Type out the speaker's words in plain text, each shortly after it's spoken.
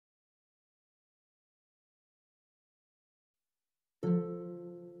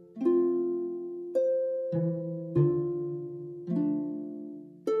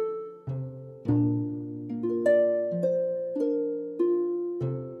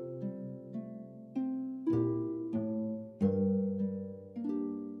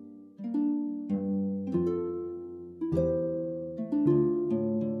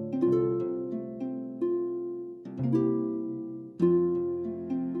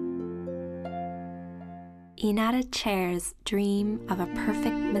Inada Chair's dream of a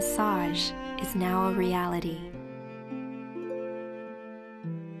perfect massage is now a reality.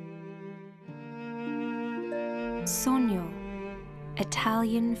 Sogno,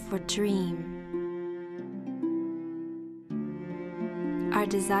 Italian for dream. Our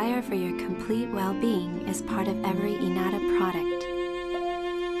desire for your complete well-being is part of every Inada product.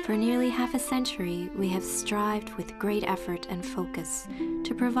 For nearly half a century, we have strived with great effort and focus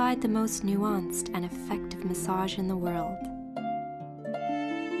to provide the most nuanced and effective massage in the world.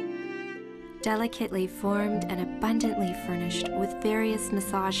 Delicately formed and abundantly furnished with various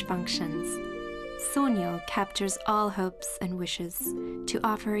massage functions, Sogno captures all hopes and wishes to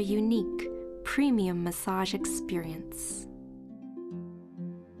offer a unique, premium massage experience.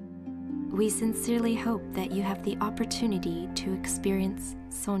 We sincerely hope that you have the opportunity to experience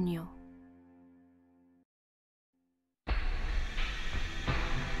Sogno.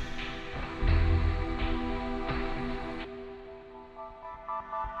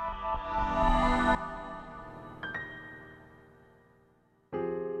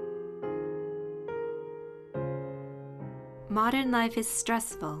 Modern life is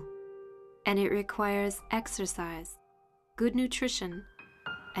stressful, and it requires exercise, good nutrition,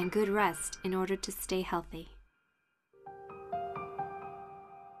 and good rest in order to stay healthy.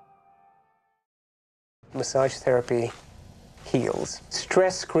 Massage therapy heals.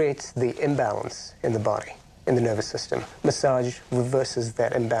 Stress creates the imbalance in the body, in the nervous system. Massage reverses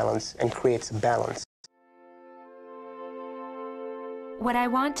that imbalance and creates balance. What I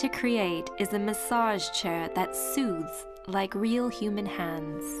want to create is a massage chair that soothes like real human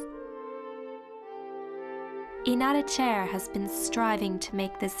hands. Inada Chair has been striving to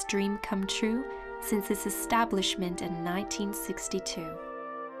make this dream come true since its establishment in 1962.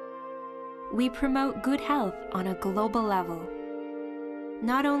 We promote good health on a global level.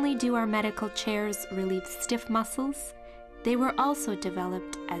 Not only do our medical chairs relieve stiff muscles, they were also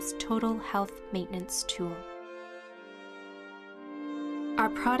developed as total health maintenance tool. Our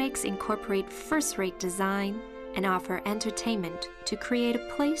products incorporate first-rate design and offer entertainment to create a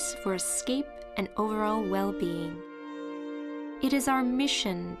place for escape and overall well-being. It is our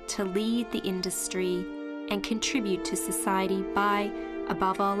mission to lead the industry and contribute to society by,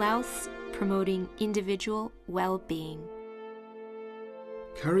 above all else, promoting individual well-being.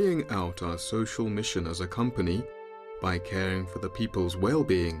 Carrying out our social mission as a company by caring for the people's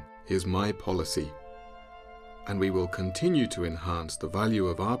well-being is my policy, and we will continue to enhance the value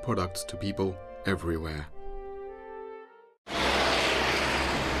of our products to people everywhere.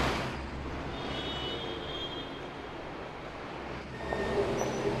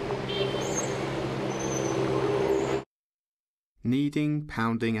 Kneading,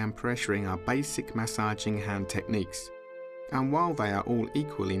 pounding and pressuring are basic massaging hand techniques, and while they are all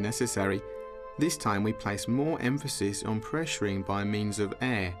equally necessary, this time we place more emphasis on pressuring by means of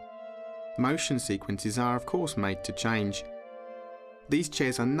air. Motion sequences are of course made to change. These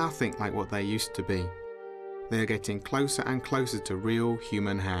chairs are nothing like what they used to be. They are getting closer and closer to real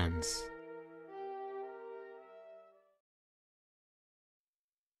human hands.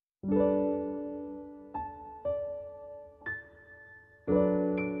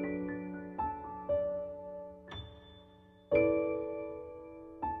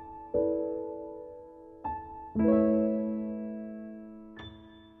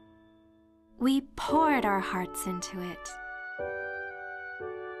 We poured our hearts into it,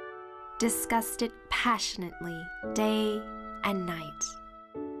 discussed it passionately, day and night.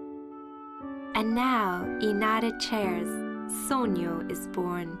 And now, Inada Chair's Sogno is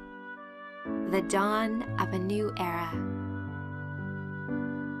born, the dawn of a new era.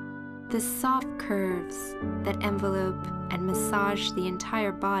 The soft curves that envelope and massage the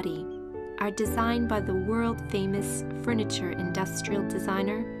entire body are designed by the world-famous furniture industrial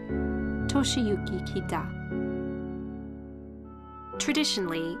designer Toshiyuki Kida.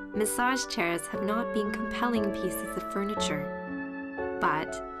 Traditionally, massage chairs have not been compelling pieces of furniture,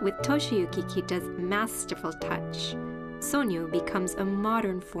 but with Toshiyuki Kida's masterful touch, Sogno becomes a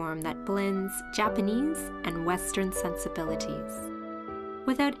modern form that blends Japanese and Western sensibilities,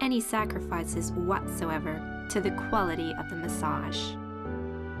 without any sacrifices whatsoever to the quality of the massage.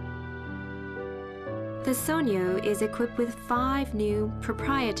 The Sogno is equipped with 5 new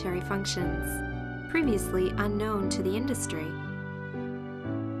proprietary functions, previously unknown to the industry.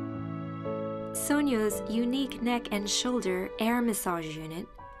 Sogno's unique neck and shoulder air massage unit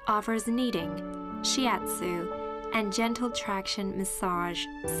offers kneading, shiatsu, and gentle traction massage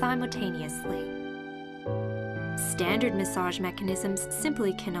simultaneously. Standard massage mechanisms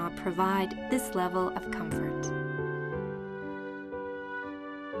simply cannot provide this level of comfort.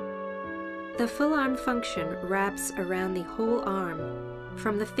 The full arm function wraps around the whole arm,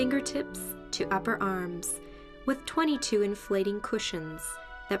 from the fingertips to upper arms, with 22 inflating cushions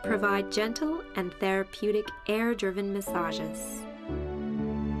that provide gentle and therapeutic air-driven massages.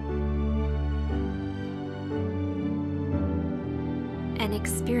 An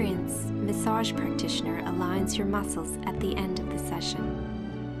experienced massage practitioner aligns your muscles at the end of the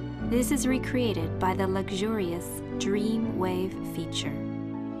session. This is recreated by the luxurious Dreamwave feature.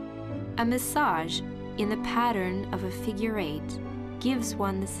 A massage in the pattern of a figure 8 gives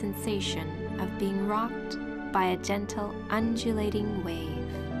one the sensation of being rocked by a gentle undulating wave.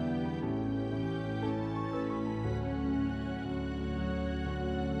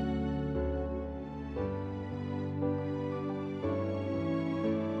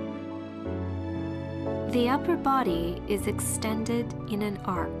 The upper body is extended in an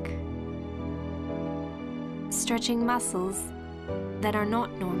arc, stretching muscles that are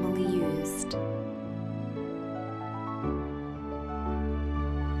not normally used.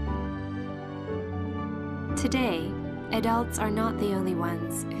 Today, adults are not the only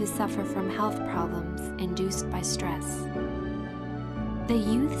ones who suffer from health problems induced by stress. The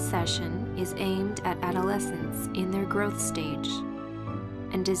youth session is aimed at adolescents in their growth stage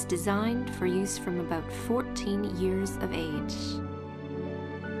and is designed for use from about 14 years of age.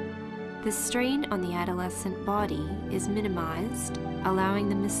 The strain on the adolescent body is minimized, allowing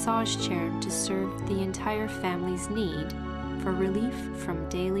the massage chair to serve the entire family's need for relief from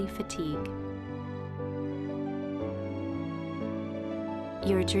daily fatigue.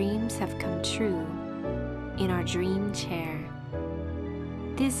 Your dreams have come true in our dream chair.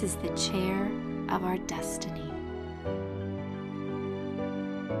 This is the chair of our destiny.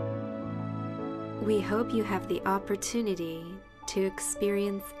 We hope you have the opportunity to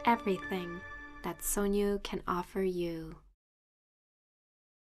experience everything that Sogno can offer you.